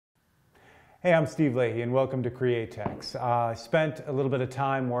Hey, I'm Steve Leahy and welcome to Createx. I spent a little bit of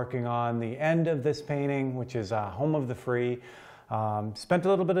time working on the end of this painting, which is Home of the Free. Spent a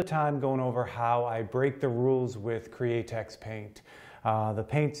little bit of time going over how I break the rules with Createx paint. The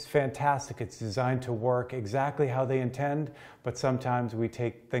paint's fantastic. It's designed to work exactly how they intend, but sometimes we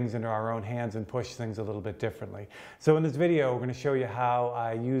take things into our own hands and push things a little bit differently. So in this video, we're going to show you how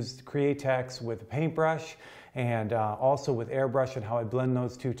I used Createx with a paintbrush and also with airbrush and how I blend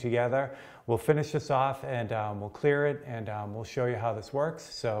those two together. We'll finish this off and we'll clear it and we'll show you how this works.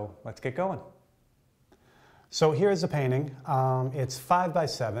 So let's get going. So here's the painting. It's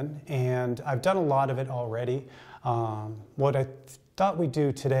 5x7 and I've done a lot of it already. What I thought we'd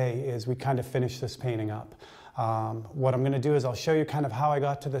do today is we kind of finish this painting up. What I'm going to do is I'll show you kind of how I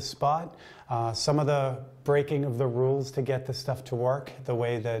got to this spot, some of the breaking of the rules to get this stuff to work the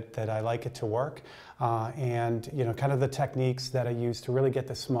way that I like it to work, and kind of the techniques that I use to really get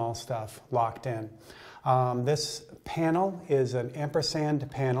the small stuff locked in. This panel is an ampersand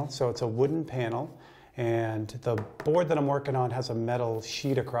panel, so it's a wooden panel, and the board that I'm working on has a metal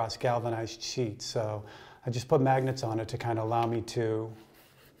sheet across, galvanized sheet, so I just put magnets on it to kind of allow me to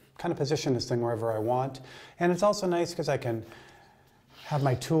kind of position this thing wherever I want. And it's also nice because I can have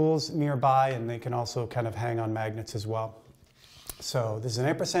my tools nearby and they can also kind of hang on magnets as well. So this is an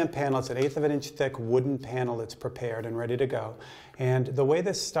ampersand panel. It's an 1/8 of an inch thick wooden panel that's prepared and ready to go. And the way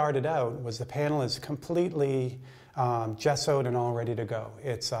this started out was the panel is completely gessoed and all ready to go.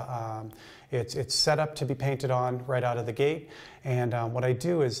 It's set up to be painted on right out of the gate. And what I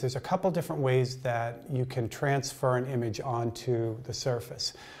do is there's a couple different ways that you can transfer an image onto the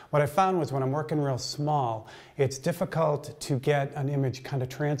surface. What I found was when I'm working real small, it's difficult to get an image kind of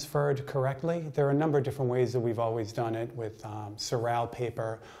transferred correctly. There are a number of different ways that we've always done it with Surround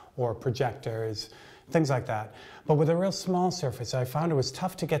paper or projectors, things like that. But with a real small surface, I found it was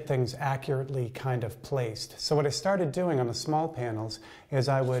tough to get things accurately kind of placed. So what I started doing on the small panels is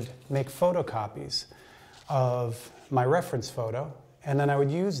I would make photocopies of my reference photo, and then I would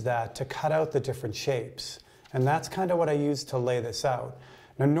use that to cut out the different shapes. And that's kind of what I used to lay this out.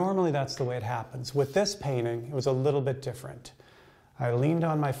 Now normally that's the way it happens. With this painting, it was a little bit different. I leaned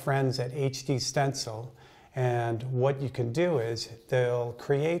on my friends at HD Stencil, and what you can do is they'll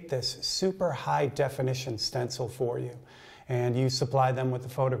create this super high definition stencil for you. And you supply them with the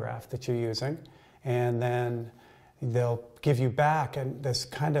photograph that you're using. And then they'll give you back and this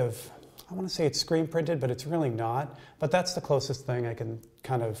kind of, I want to say it's screen printed, but it's really not. But that's the closest thing I can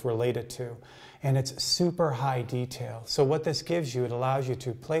kind of relate it to. And it's super high detail. So what this gives you, it allows you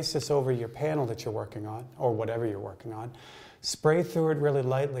to place this over your panel that you're working on, or whatever you're working on, spray through it really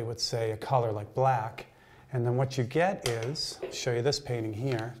lightly with, say, a color like black. And then what you get is, I'll show you this painting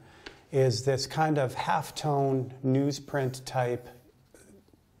here, is this kind of halftone newsprint type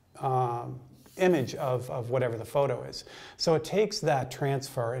image of whatever the photo is. So it takes that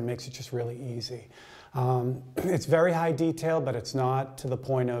transfer and makes it just really easy. It's very high detail, but it's not to the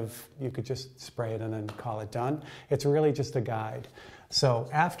point of you could just spray it and then call it done. It's really just a guide. So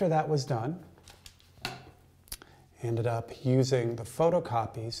after that was done, ended up using the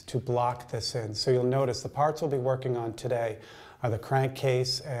photocopies to block this in. So you'll notice the parts we'll be working on today are the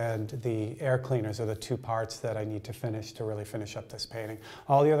crankcase and the air cleaners are the two parts that I need to finish to really finish up this painting.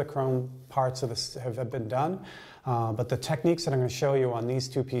 All the other chrome parts of this have been done, but the techniques that I'm going to show you on these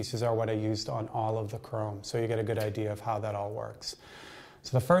two pieces are what I used on all of the chrome, so you get a good idea of how that all works.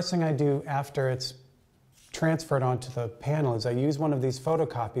 So the first thing I do after it's transferred onto the panel is I use one of these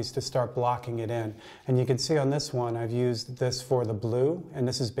photocopies to start blocking it in. And you can see on this one I've used this for the blue, and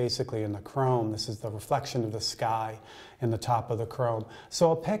this is basically in the chrome. This is the reflection of the sky in the top of the chrome. So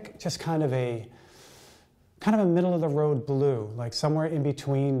I'll pick just kind of a middle of the road blue, like somewhere in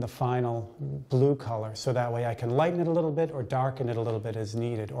between the final blue color, so that way I can lighten it a little bit or darken it a little bit as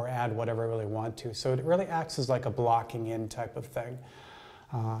needed or add whatever I really want to. So it really acts as like a blocking in type of thing.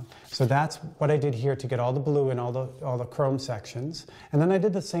 So that's what I did here to get all the blue in all the chrome sections. And then I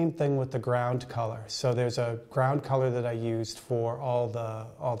did the same thing with the ground color. So there's a ground color that I used for all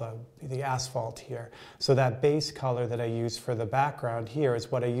the asphalt here. So that base color that I used for the background here is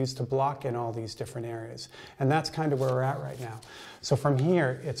what I used to block in all these different areas. And that's kind of where we're at right now. So from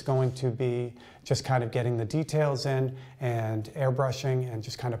here, it's going to be just kind of getting the details in and airbrushing and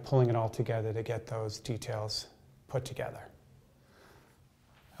just kind of pulling it all together to get those details put together.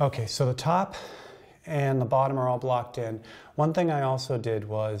 Okay, so the top and the bottom are all blocked in. One thing I also did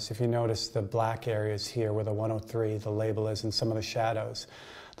was, if you notice the black areas here where the 103, the label is, and some of the shadows,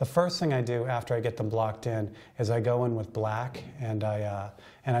 the first thing I do after I get them blocked in is I go in with black and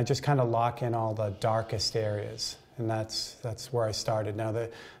I just kind of lock in all the darkest areas. and that's where I started. Now the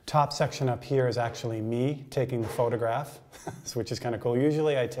top section up here is actually me taking the photograph, which is kind of cool.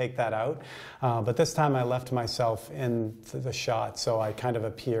 Usually I take that out, but this time I left myself in the shot, so I kind of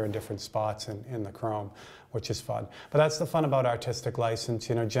appear in different spots in the chrome, which is fun. But that's the fun about artistic license.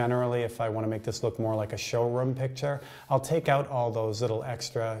 You know, generally if I want to make this look more like a showroom picture, I'll take out all those little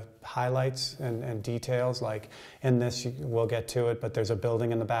extra highlights and details. Like in this, we'll get to it, but there's a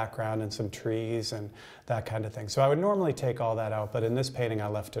building in the background and some trees and that kind of thing. So I would normally take all that out, but in this painting I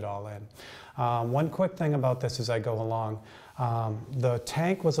left it all in. One quick thing about this as I go along, the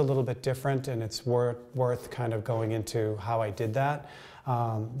tank was a little bit different, and it's worth kind of going into how I did that.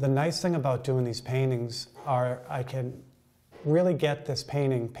 The nice thing about doing these paintings are I can really get this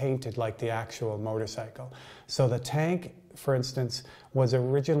painting painted like the actual motorcycle. So the tank, for instance, was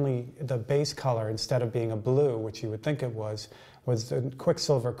originally the base color, instead of being a blue, which you would think it was the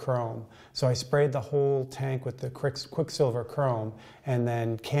Quicksilver chrome. So I sprayed the whole tank with the Quicksilver chrome and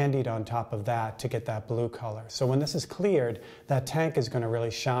then candied on top of that to get that blue color. So when this is cleared, that tank is going to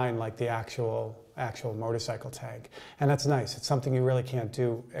really shine like the actual motorcycle tank. And that's nice. It's something you really can't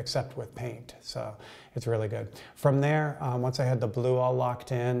do except with paint. So it's really good. From there, once I had the blue all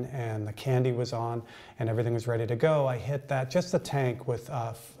locked in and the candy was on and everything was ready to go, I hit just the tank with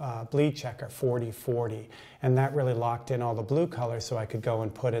bleed checker 40/40. And that really locked in all the blue colors so I could go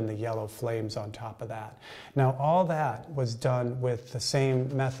and put in the yellow flames on top of that. Now all that was done with the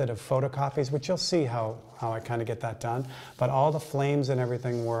same method of photocopies, which you'll see how I kind of get that done. But all the flames and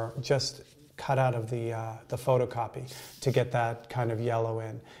everything were just cut out of the photocopy to get that kind of yellow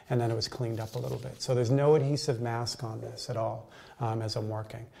in, and then it was cleaned up a little bit. So there's no adhesive mask on this at all as I'm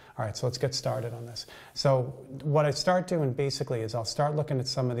working. All right, so let's get started on this. So what I start doing basically is I'll start looking at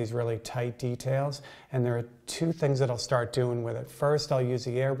some of these really tight details, and there are two things that I'll start doing with it. First, I'll use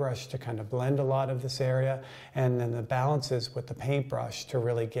the airbrush to kind of blend a lot of this area, and then the balance is with the paintbrush to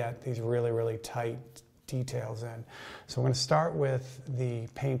really get these really, really tight details in. So I'm going to start with the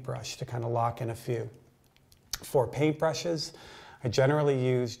paintbrush to kind of lock in a few. For paintbrushes, I generally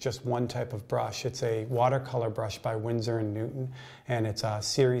use just one type of brush. It's a watercolor brush by Winsor & Newton, and it's a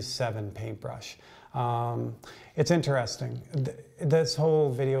Series 7 paintbrush. It's interesting. This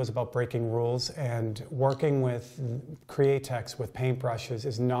whole video is about breaking rules, and working with Createx with paintbrushes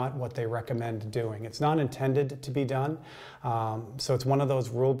is not what they recommend doing. It's not intended to be done, so it's one of those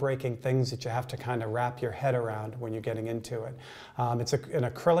rule-breaking things that you have to kind of wrap your head around when you're getting into it. It's an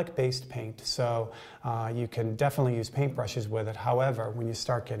acrylic-based paint, so you can definitely use paintbrushes with it. However, when you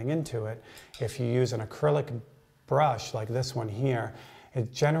start getting into it, if you use an acrylic brush like this one here,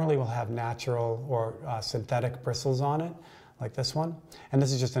 it generally will have natural or synthetic bristles on it, like this one. And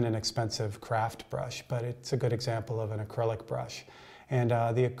this is just an inexpensive craft brush, but it's a good example of an acrylic brush. And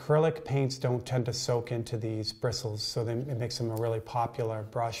the acrylic paints don't tend to soak into these bristles, so it makes them a really popular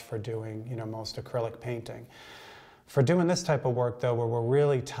brush for doing, you know, most acrylic painting. For doing this type of work, though, where we're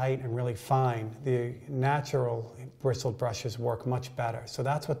really tight and really fine, the natural bristled brushes work much better. So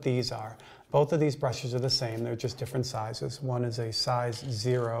that's what these are. Both of these brushes are the same, they're just different sizes. One is a size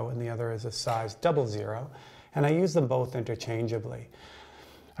 0 and the other is a size 00. And I use them both interchangeably.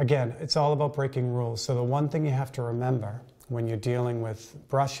 Again, it's all about breaking rules. So the one thing you have to remember when you're dealing with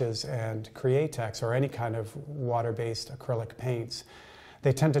brushes and Createx or any kind of water-based acrylic paints,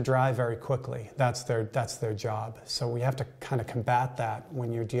 they tend to dry very quickly. That's their job. So we have to kind of combat that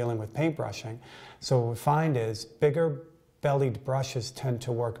when you're dealing with paintbrushing. So what we find is bigger bellied brushes tend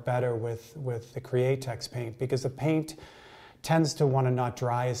to work better with the Createx paint, because the paint tends to want to not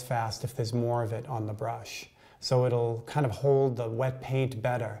dry as fast if there's more of it on the brush. So it'll kind of hold the wet paint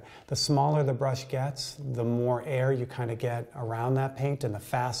better. The smaller the brush gets, the more air you kind of get around that paint and the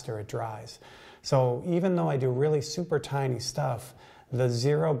faster it dries. So even though I do really super tiny stuff, the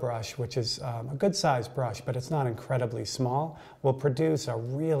 0 brush, which is a good sized brush, but it's not incredibly small, will produce a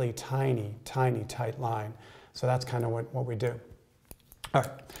really tiny, tiny, tight line. So that's kind of what we do. All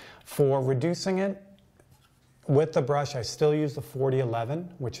right, for reducing it, with the brush, I still use the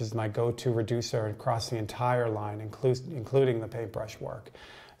 4011, which is my go-to reducer across the entire line, including the paintbrush work.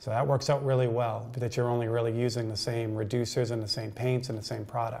 So that works out really well, that you're only really using the same reducers and the same paints and the same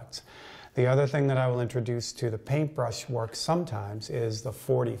products. The other thing that I will introduce to the paintbrush work sometimes is the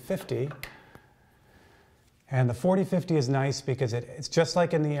 4050. And the 4050 is nice because it's just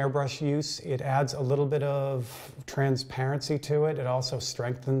like in the airbrush use, it adds a little bit of transparency to it. It also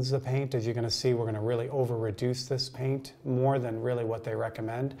strengthens the paint. As you're going to see, we're going to really over-reduce this paint more than really what they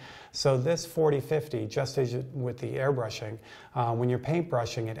recommend. So this 4050, just as with the airbrushing, when you're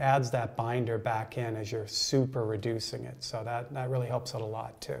paintbrushing, it adds that binder back in as you're super reducing it. So that really helps out a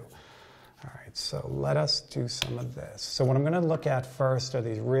lot too. All right, so let us do some of this. So what I'm going to look at first are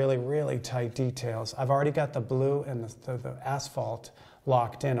these really, really tight details. I've already got the blue and the asphalt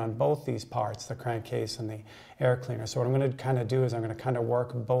locked in on both these parts, the crankcase and the air cleaner. So what I'm going to kind of do is I'm going to kind of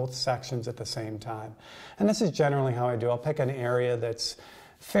work both sections at the same time. And this is generally how I do. I'll pick an area that's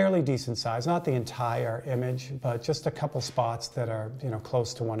fairly decent size, not the entire image, but just a couple spots that are, you know,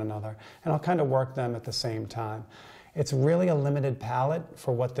 close to one another. And I'll kind of work them at the same time. It's really a limited palette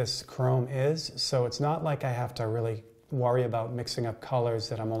for what this chrome is, so it's not like I have to really worry about mixing up colors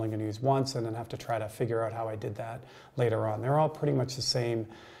that I'm only going to use once and then have to try to figure out how I did that later on. They're all pretty much the same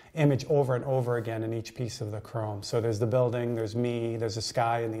image over and over again in each piece of the chrome. So there's the building, there's me, there's the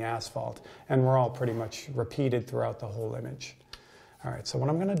sky and the asphalt, and we're all pretty much repeated throughout the whole image. All right, so what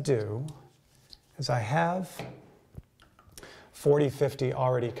I'm going to do is I have 40-50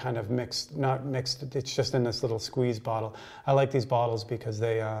 already kind of mixed, not mixed, it's just in this little squeeze bottle. I like these bottles because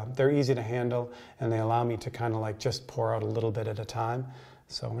they're easy to handle and they allow me to kind of like just pour out a little bit at a time.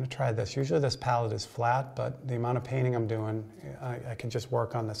 So I'm going to try this. Usually this palette is flat, but the amount of painting I'm doing, I can just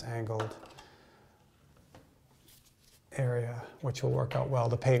work on this angled area, which will work out well.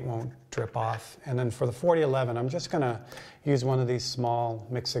 The paint won't drip off. And then for the 40-11, I'm just going to use one of these small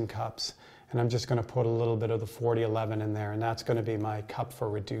mixing cups, and I'm just going to put a little bit of the 40-11 in there, and that's going to be my cup for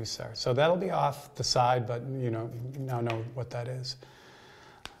reducer. So that'll be off the side, but you now know what that is.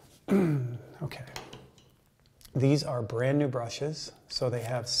 Okay. These are brand new brushes, so they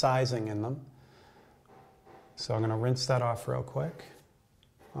have sizing in them. So I'm going to rinse that off real quick.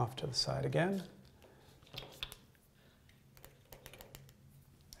 Off to the side again.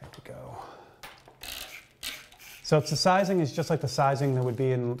 There we go. So it's the sizing is just like the sizing that would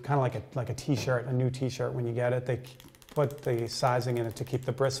be in kind of like a t-shirt, a new t-shirt when you get it. They put the sizing in it to keep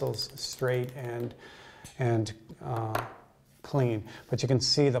the bristles straight and clean. But you can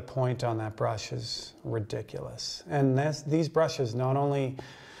see the point on that brush is ridiculous. And these brushes, not only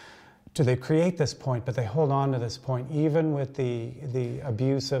do they create this point, but they hold on to this point even with the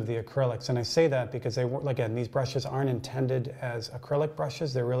abuse of the acrylics. And I say that because again, these brushes aren't intended as acrylic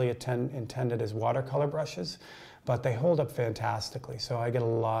brushes. They're really intended as watercolor brushes, but they hold up fantastically. So I get a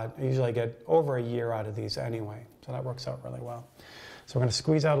lot. I usually get over a year out of these anyway. So that works out really well. So we're going to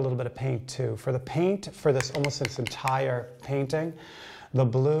squeeze out a little bit of paint too. For the paint, for this almost this entire painting, the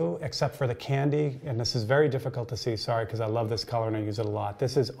blue, except for the candy, and this is very difficult to see, sorry, because I love this color and I use it a lot.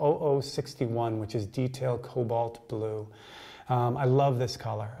 This is 0061, which is Detail Cobalt Blue. I love this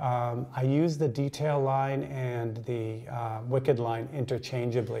color. I use the detail line and the wicked line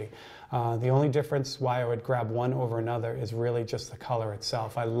interchangeably. The only difference why I would grab one over another is really just the color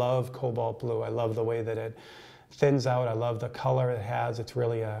itself. I love cobalt blue. I love the way that it thins out. I love the color it has. It's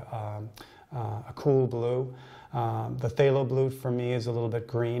really a cool blue. The phthalo blue for me is a little bit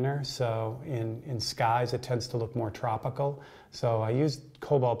greener, so in skies it tends to look more tropical. So I use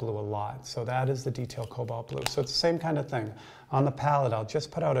cobalt blue a lot. So that is the Detail Cobalt Blue. So it's the same kind of thing. On the palette, I'll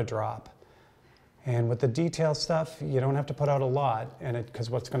just put out a drop. And with the detail stuff, you don't have to put out a lot, and because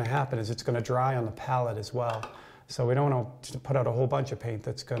what's going to happen is it's going to dry on the palette as well. So we don't want to put out a whole bunch of paint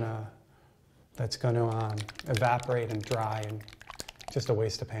that's going to evaporate and dry, and just a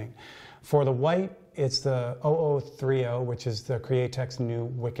waste of paint. For the white, it's the 0030, which is the Createx new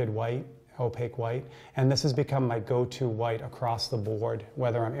Wicked White, opaque white, and this has become my go-to white across the board,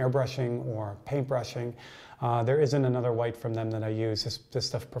 whether I'm airbrushing or paintbrushing. There isn't another white from them that I use. This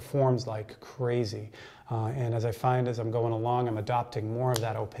stuff performs like crazy, and as I find as I'm going along, I'm adopting more of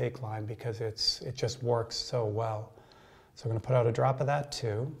that opaque line because it just works so well. So I'm going to put out a drop of that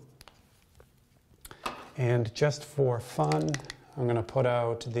too, and just for fun, I'm going to put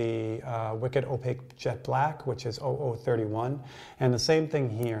out the Wicked Opaque Jet Black, which is 0031. And the same thing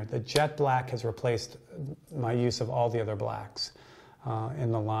here. The Jet Black has replaced my use of all the other blacks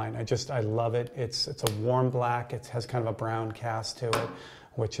in the line. I love it. It's a warm black. It has kind of a brown cast to it,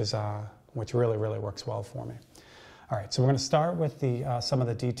 which really, really works well for me. All right, so we're going to start with some of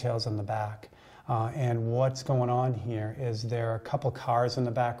the details on the back. And what's going on here is there are a couple cars in the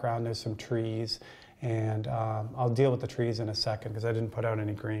background. There's some trees. And I'll deal with the trees in a second because I didn't put out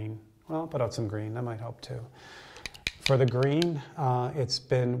any green. Well, I'll put out some green. That might help too. For the green, it's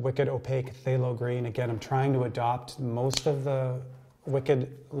been Wicked Opaque Phthalo Green. Again, I'm trying to adopt most of the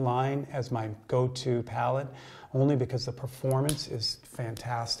Wicked line as my go-to palette, only because the performance is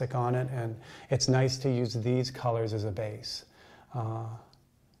fantastic on it, and it's nice to use these colors as a base.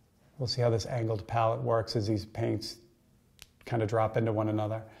 We'll see how this angled palette works as these paints kind of drop into one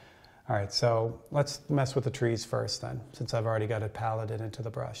another. All right, so let's mess with the trees first then, since I've already got it paletted into the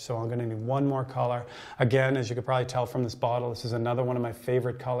brush. So I'm gonna need one more color. Again, as you could probably tell from this bottle, this is another one of my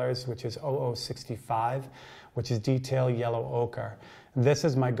favorite colors, which is 0065, which is Detail Yellow Ochre. This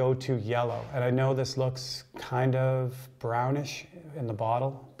is my go-to yellow, and I know this looks kind of brownish in the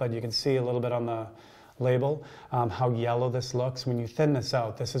bottle, but you can see a little bit on the label how yellow this looks. When you thin this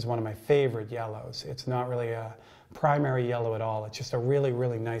out, this is one of my favorite yellows. It's not really a primary yellow at all. It's just a really,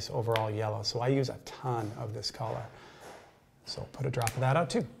 really nice overall yellow. So I use a ton of this color. So put a drop of that out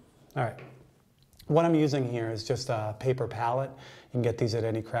too. All right. What I'm using here is just a paper palette. You can get these at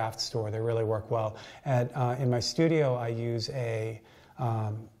any craft store. They really work well. In my studio, I use a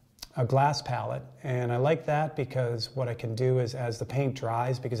glass palette, and I like that because what I can do is, as the paint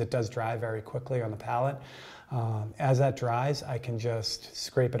dries, because it does dry very quickly on the palette, as that dries, I can just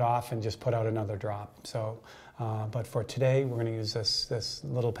scrape it off and just put out another drop. So, but for today, we're going to use this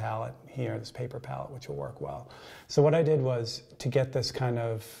little palette here, this paper palette, which will work well. So what I did was, to get this kind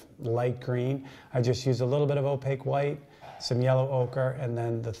of light green, I just used a little bit of opaque white, some yellow ochre, and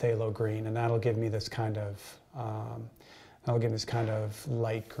then the phthalo green, and that'll give me this kind of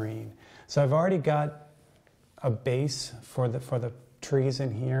light green. So I've already got a base for the trees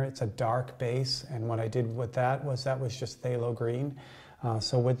in here. It's a dark base, and what I did with that was just phthalo green.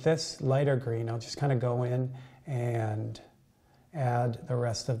 So with this lighter green, I'll just kind of go in and add the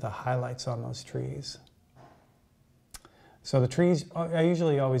rest of the highlights on those trees. So the trees, I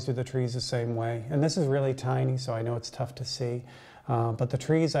usually always do the trees the same way, and this is really tiny, so I know it's tough to see, but the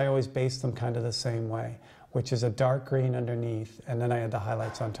trees, I always base them kind of the same way, which is a dark green underneath, and then I add the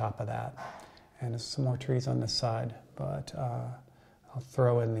highlights on top of that. And there's some more trees on this side, but I'll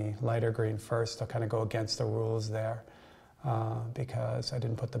throw in the lighter green first. I'll kind of go against the rules there because I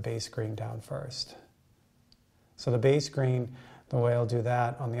didn't put the base green down first. So the base green, the way I'll do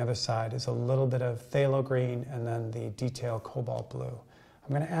that on the other side is a little bit of phthalo green and then the detail cobalt blue.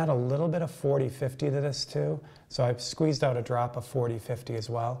 I'm going to add a little bit of 4050 to this too. So I've squeezed out a drop of 4050 as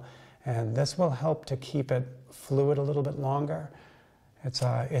well. And this will help to keep it fluid a little bit longer. It's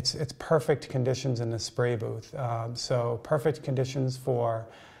perfect conditions in the spray booth. So perfect conditions for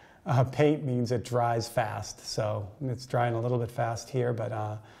paint means it dries fast. So it's drying a little bit fast here,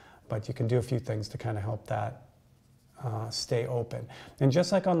 but you can do a few things to kind of help that stay open. And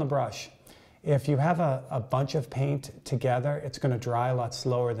just like on the brush, if you have a bunch of paint together, it's going to dry a lot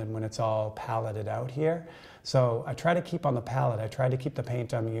slower than when it's all paletted out here. So I try to keep on the palette, I try to keep the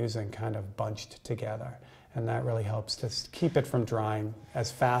paint I'm using kind of bunched together. And that really helps to keep it from drying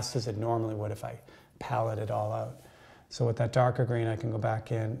as fast as it normally would if I palette it all out. So with that darker green, I can go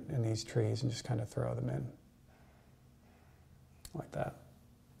back in these trees and just kind of throw them in. Like that.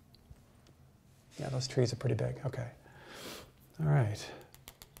 Yeah, those trees are pretty big. Okay. All right.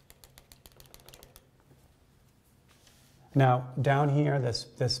 Now, down here,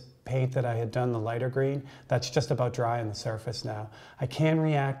 this paint that I had done, the lighter green, that's just about dry on the surface now. I can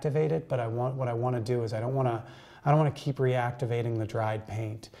reactivate it, but what I want to do is I don't want to keep reactivating the dried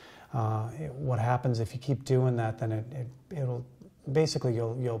paint. What happens if you keep doing that, then it'll basically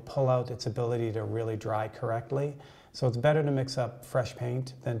you'll pull out its ability to really dry correctly. So it's better to mix up fresh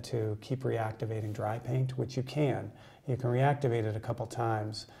paint than to keep reactivating dry paint, which you can. You can reactivate it a couple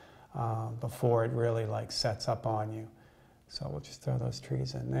times before it really sets up on you. So we'll just throw those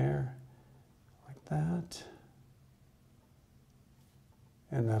trees in there, like that,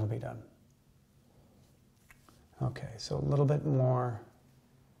 and that'll be done. Okay, so a little bit more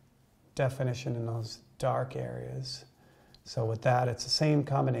definition in those dark areas. So with that, it's the same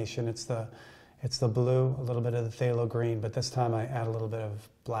combination. It's the blue, a little bit of the phthalo green, but this time I add a little bit of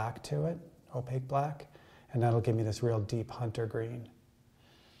black to it, opaque black, and that'll give me this real deep hunter green.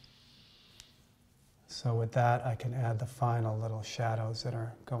 So with that, I can add the final little shadows that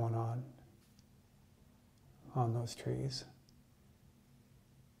are going on those trees.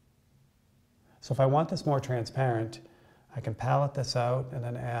 So if I want this more transparent, I can palette this out and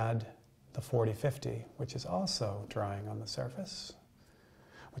then add the 4050, which is also drying on the surface,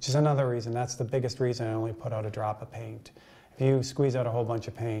 which is another reason. That's the biggest reason I only put out a drop of paint. If you squeeze out a whole bunch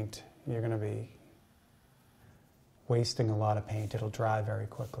of paint, you're going to be wasting a lot of paint. It'll dry very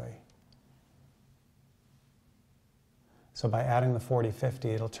quickly. So by adding the 4050,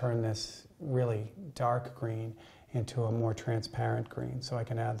 it'll turn this really dark green into a more transparent green. So I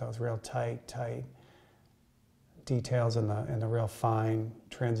can add those real tight details and the real fine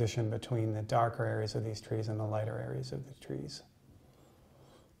transition between the darker areas of these trees and the lighter areas of the trees.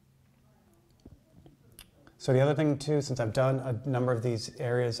 So the other thing too, since I've done a number of these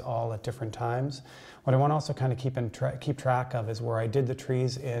areas all at different times, what I want to also kind of keep track of is where I did the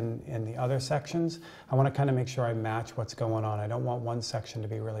trees in the other sections. I want to kind of make sure I match what's going on. I don't want one section to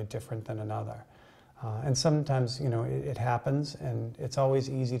be really different than another. And sometimes, you know, it happens, and it's always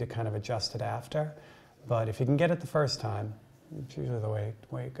easy to kind of adjust it after. But if you can get it the first time, it's usually the way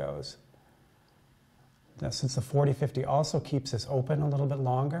it goes. Now, since the 40-50 also keeps this open a little bit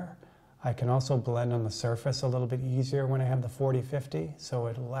longer, I can also blend on the surface a little bit easier when I have the 40-50, so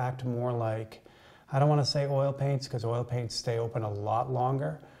it'll act more like, I don't want to say oil paints because oil paints stay open a lot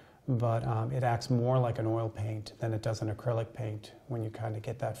longer, but it acts more like an oil paint than it does an acrylic paint when you kind of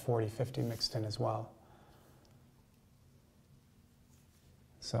get that 40-50 mixed in as well.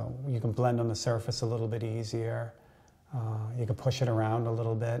 So you can blend on the surface a little bit easier. You can push it around a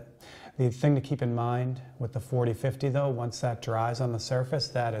little bit. The thing to keep in mind with the 40-50 though, once that dries on the surface,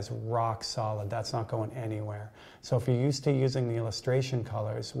 that is rock solid. That's not going anywhere. So if you're used to using the illustration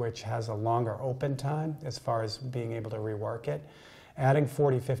colors, which has a longer open time as far as being able to rework it, adding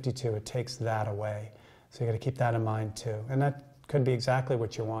 40-50 to it takes that away. So you got to keep that in mind too. And that could be exactly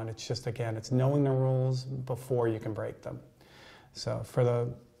what you want. It's just, again, it's knowing the rules before you can break them. So for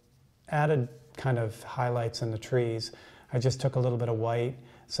the added kind of highlights in the trees, I just took a little bit of white,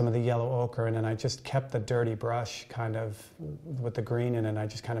 some of the yellow ochre, and then I just kept the dirty brush kind of with the green in it, and I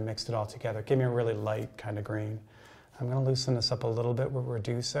just kind of mixed it all together. It gave me a really light kind of green. I'm going to loosen this up a little bit with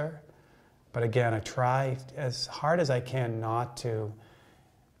reducer. But again, I try as hard as I can not to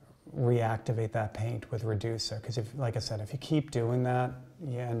reactivate that paint with reducer, because like I said, if you keep doing that,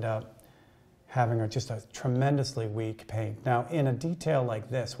 you end up having just a tremendously weak paint. Now, in a detail like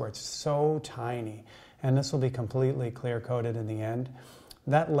this, where it's so tiny, and this will be completely clear coated in the end,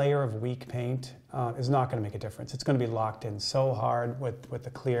 that layer of weak paint is not going to make a difference. It's going to be locked in so hard with the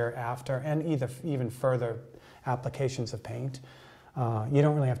clear after, and even further applications of paint. You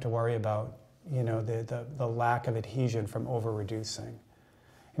don't really have to worry about, you know, the lack of adhesion from over reducing.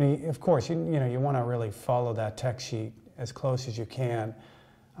 And of course, you want to really follow that tech sheet as close as you can.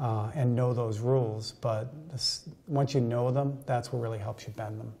 And know those rules, but once you know them, that's what really helps you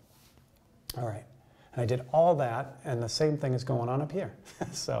bend them. All right, and I did all that, and the same thing is going on up here.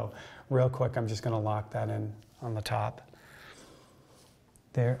 So real quick, I'm just going to lock that in on the top.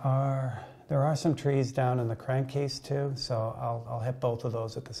 There are some trees down in the crankcase too, so I'll hit both of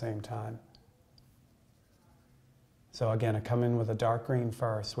those at the same time. So again, I come in with a dark green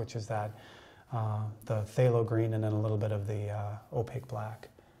first, which is that the phthalo green, and then a little bit of the opaque black.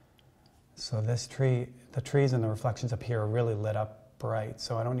 So this tree, the trees and the reflections up here are really lit up bright,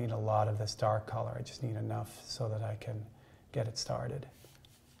 so I don't need a lot of this dark color. I just need enough so that I can get it started.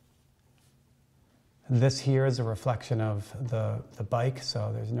 This here is a reflection of the bike,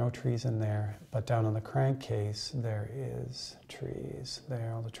 so there's no trees in there, but down on the crankcase there is trees.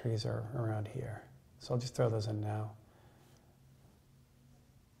 There, all the trees are around here. So I'll just throw those in now.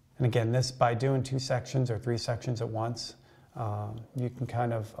 And again, this, by doing 2 sections or 3 sections at once, you can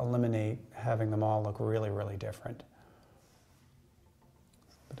kind of eliminate having them all look really, really different.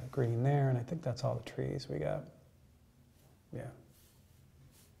 A bit of green there, and I think that's all the trees we got. Yeah.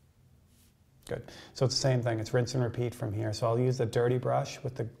 Good. So it's the same thing. It's rinse and repeat from here. So I'll use the dirty brush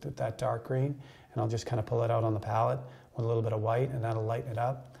with that dark green, and I'll just kind of pull it out on the palette with a little bit of white, and that'll lighten it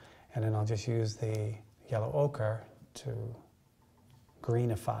up. And then I'll just use the yellow ochre to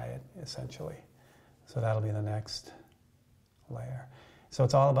greenify it, essentially. So that'll be the next layer. So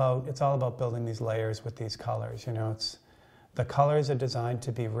it's all about building these layers with these colors. You know, the colors are designed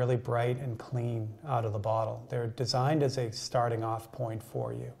to be really bright and clean out of the bottle. They're designed as a starting off point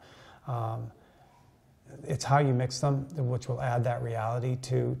for you. It's how you mix them, which will add that reality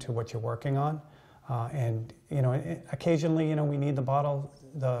to what you're working on. And you know, occasionally, you know, we need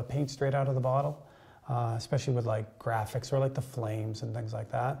the paint straight out of the bottle, especially with like graphics or like the flames and things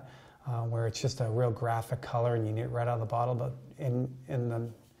like that. Where it's just a real graphic color and you need it right out of the bottle. But in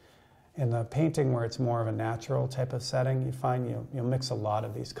the painting where it's more of a natural type of setting, you find you'll mix a lot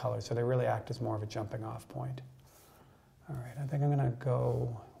of these colors, so they really act as more of a jumping off point. All right, I think I'm going to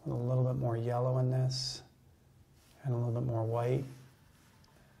go with a little bit more yellow in this and a little bit more white.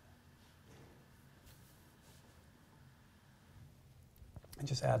 And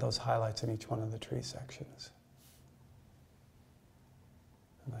just add those highlights in each one of the tree sections.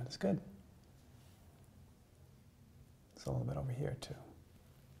 And that is good. It's a little bit over here too.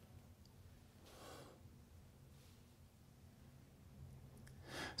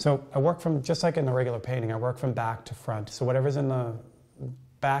 So I work from, just like in the regular painting, I work from back to front. So whatever's in the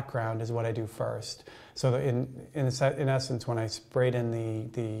background is what I do first. So in essence, when I sprayed in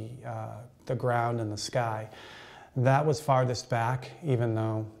the ground and the sky, that was farthest back, even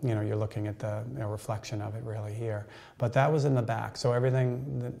though, you know, you're looking at the reflection of it really here. But that was in the back, so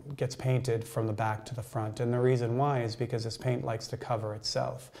everything that gets painted from the back to the front. And the reason why is because this paint likes to cover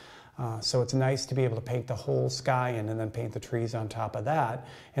itself. So it's nice to be able to paint the whole sky in and then paint the trees on top of that,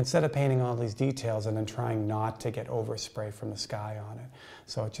 instead of painting all these details and then trying not to get overspray from the sky on it.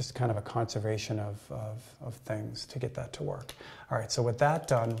 So it's just kind of a conservation of things to get that to work. All right, so with that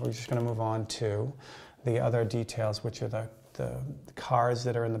done, we're just gonna move on to the other details, which are the cars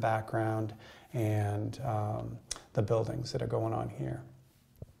that are in the background and the buildings that are going on here.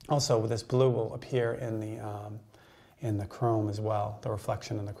 Also, this blue will appear in the chrome as well, the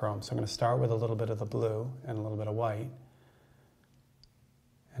reflection in the chrome. So I'm going to start with a little bit of the blue and a little bit of white.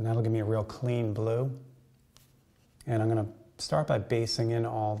 And that'll give me a real clean blue. And I'm going to start by basing in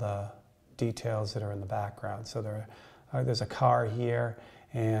all the details that are in the background. So there's a car here,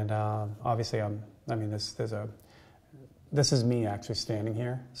 and obviously this is me actually standing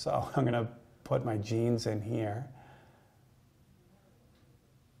here. So I'm going to put my jeans in here.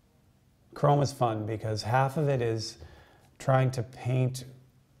 Chrome is fun because half of it is trying to paint.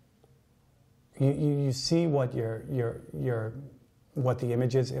 You see what what the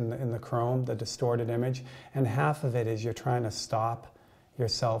image is in the chrome, the distorted image, and half of it is you're trying to stop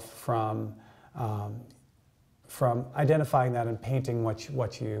yourself from identifying that and painting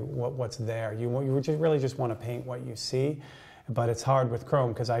what's there. You really just want to paint what you see. But it's hard with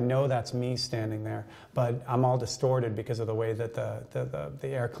chrome because I know that's me standing there, but I'm all distorted because of the way that the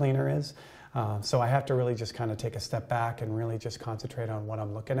air cleaner is. So I have to really just kind of take a step back and really just concentrate on what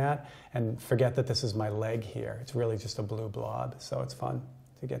I'm looking at and forget that this is my leg here. It's really just a blue blob. So it's fun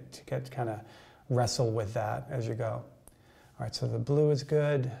to get kind of wrestle with that as you go. All right, so the blue is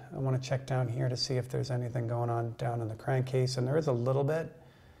good. I want to check down here to see if there's anything going on down in the crankcase, and there is a little bit.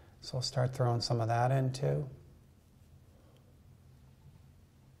 So I'll start throwing some of that in too.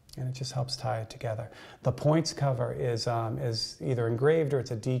 And it just helps tie it together. The points cover is either engraved or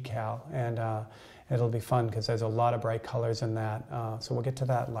it's a decal, and it'll be fun because there's a lot of bright colors in that. So we'll get to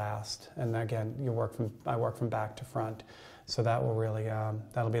that last. And again, I work from back to front, so that will really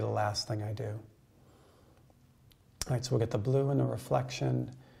that'll be the last thing I do. All right, so we'll get the blue and the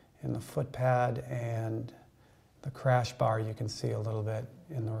reflection in the foot pad, and the crash bar you can see a little bit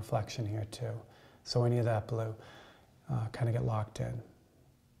in the reflection here too. So any of that blue kind of get locked in.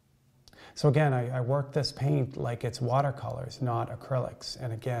 So again, I work this paint like it's watercolors, not acrylics.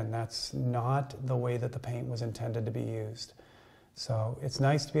 And again, that's not the way that the paint was intended to be used. So it's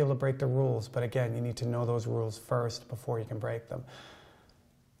nice to be able to break the rules, but again, you need to know those rules first before you can break them.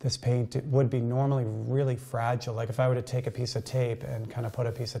 This paint, it would be normally really fragile. Like if I were to take a piece of tape and kind of put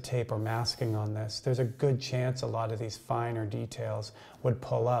a piece of tape or masking on this, there's a good chance a lot of these finer details would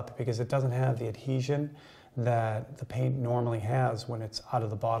pull up because it doesn't have the adhesion that the paint normally has when it's out of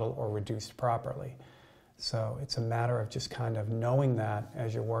the bottle or reduced properly. So it's a matter of just kind of knowing that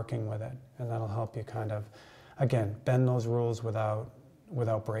as you're working with it, and that'll help you kind of, again, bend those rules without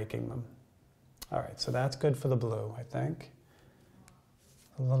breaking them. All right, so that's good for the blue, I think.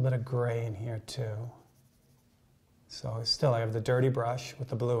 A little bit of gray in here too. So still, I have the dirty brush with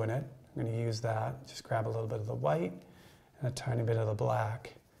the blue in it. I'm going to use that, just grab a little bit of the white and a tiny bit of the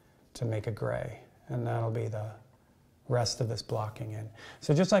black to make a gray. And that'll be the rest of this blocking in.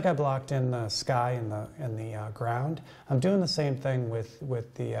 So just like I blocked in the sky and the ground, I'm doing the same thing with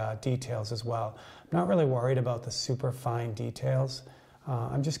the details as well. I'm not really worried about the super fine details.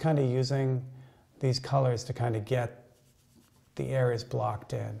 I'm just kind of using these colors to kind of get the areas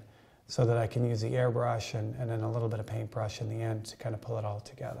blocked in so that I can use the airbrush and then a little bit of paintbrush in the end to kind of pull it all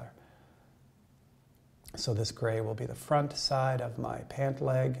together. So this gray will be the front side of my pant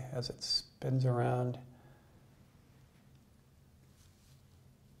leg as it spins around.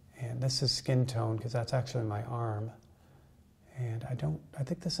 And this is skin tone because that's actually my arm. And I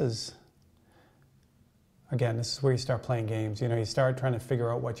think this is, again, this is where you start playing games. You know, you start trying to figure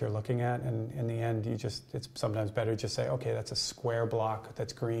out what you're looking at, and in the end, it's sometimes better to just say, okay, that's a square block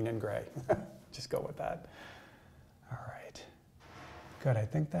that's green and gray. Just go with that. All right. Good, I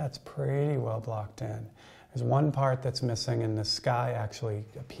think that's pretty well blocked in. There's one part that's missing, and the sky actually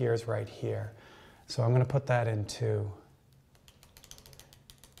appears right here. So I'm going to put that into,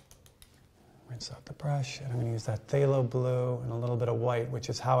 rinse out the brush, and I'm going to use that phthalo blue and a little bit of white, which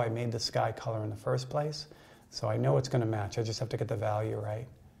is how I made the sky color in the first place. So I know it's going to match. I just have to get the value right.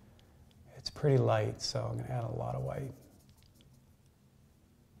 It's pretty light, so I'm going to add a lot of white.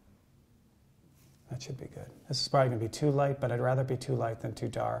 That should be good. This is probably going to be too light, but I'd rather be too light than too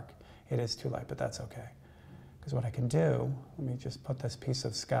dark. It is too light, but that's okay. Because what I can do, let me just put this piece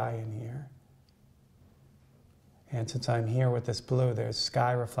of sky in here. And since I'm here with this blue, there's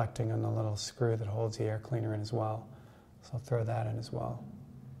sky reflecting on the little screw that holds the air cleaner in as well. So I'll throw that in as well.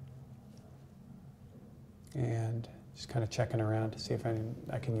 And just kind of checking around to see if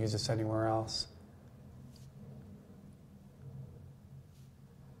I can use this anywhere else.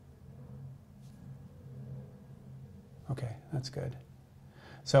 Okay, that's good.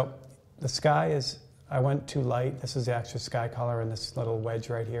 So the sky is, I went too light. This is the actual sky color, and this little wedge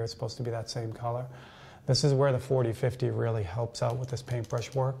right here is supposed to be that same color. This is where the 40-50 really helps out with this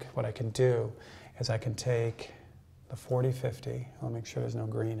paintbrush work. What I can do is I can take the 40-50, I'll make sure there's no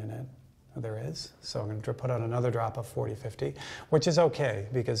green in it. Oh, there is. So I'm going to put out another drop of 40-50, which is okay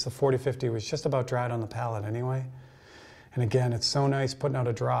because the 40-50 was just about dried on the palette anyway. And again, it's so nice putting out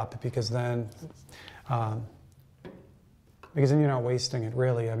a drop because then you're not wasting it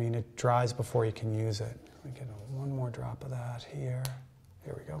really. I mean, it dries before you can use it. Let me get one more drop of that here.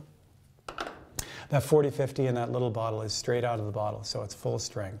 Here we go. That 40-50 in that little bottle is straight out of the bottle, so it's full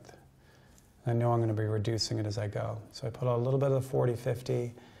strength. I know I'm going to be reducing it as I go. So I put out a little bit of the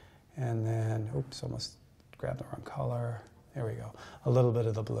 40-50, and then, oops, almost grabbed the wrong color. There we go. A little bit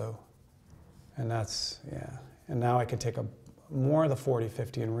of the blue. And that's, yeah. And now I can take more of the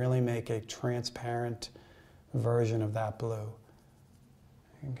 40-50 and really make a transparent version of that blue.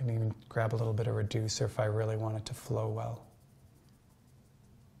 I can even grab a little bit of reducer if I really want it to flow well.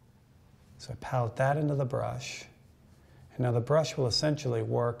 So I palette that into the brush. And now the brush will essentially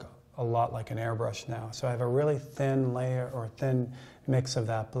work a lot like an airbrush now. So I have a really thin layer or thin mix of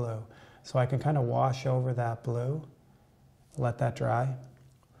that blue. So I can kind of wash over that blue, let that dry.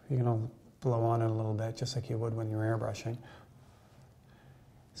 You can blow on it a little bit just like you would when you're airbrushing.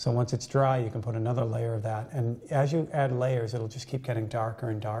 So once it's dry, you can put another layer of that. And as you add layers, it'll just keep getting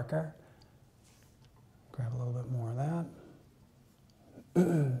darker and darker. Grab a little bit more of that.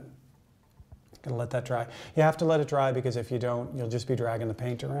 Gonna let that dry. You have to let it dry because if you don't, you'll just be dragging the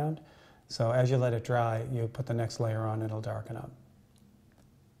paint around. So as you let it dry, you put the next layer on, it'll darken up.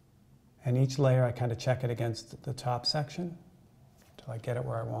 And each layer, I kind of check it against the top section until I get it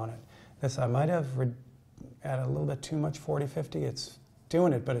where I want it. This, I might have added a little bit too much 40-50. It's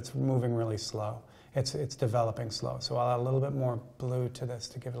doing it, but it's moving really slow. It's developing slow. So I'll add a little bit more blue to this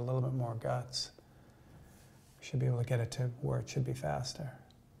to give it a little bit more guts. Should be able to get it to where it should be faster.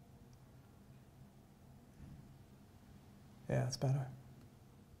 Yeah, it's better.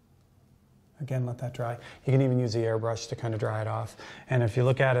 Again, let that dry. You can even use the airbrush to kind of dry it off. And if you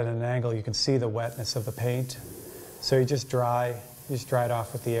look at it at an angle, you can see the wetness of the paint. So you just dry it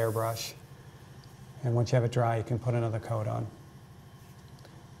off with the airbrush. And once you have it dry, you can put another coat on.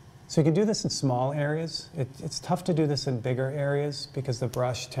 So you can do this in small areas. It's tough to do this in bigger areas because the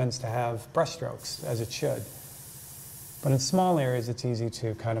brush tends to have brush strokes, as it should. But in small areas, it's easy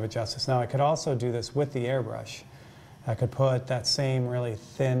to kind of adjust this. Now, I could also do this with the airbrush. I could put that same really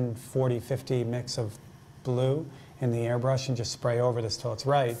thin 40-50 mix of blue in the airbrush and just spray over this till it's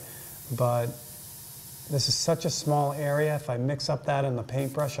right. But this is such a small area. If I mix up that in the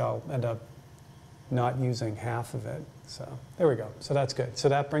paintbrush, I'll end up not using half of it. So there we go. So that's good. So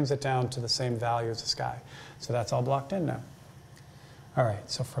that brings it down to the same value as the sky. So that's all blocked in now. All right,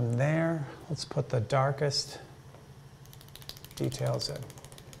 so from there, let's put the darkest details in.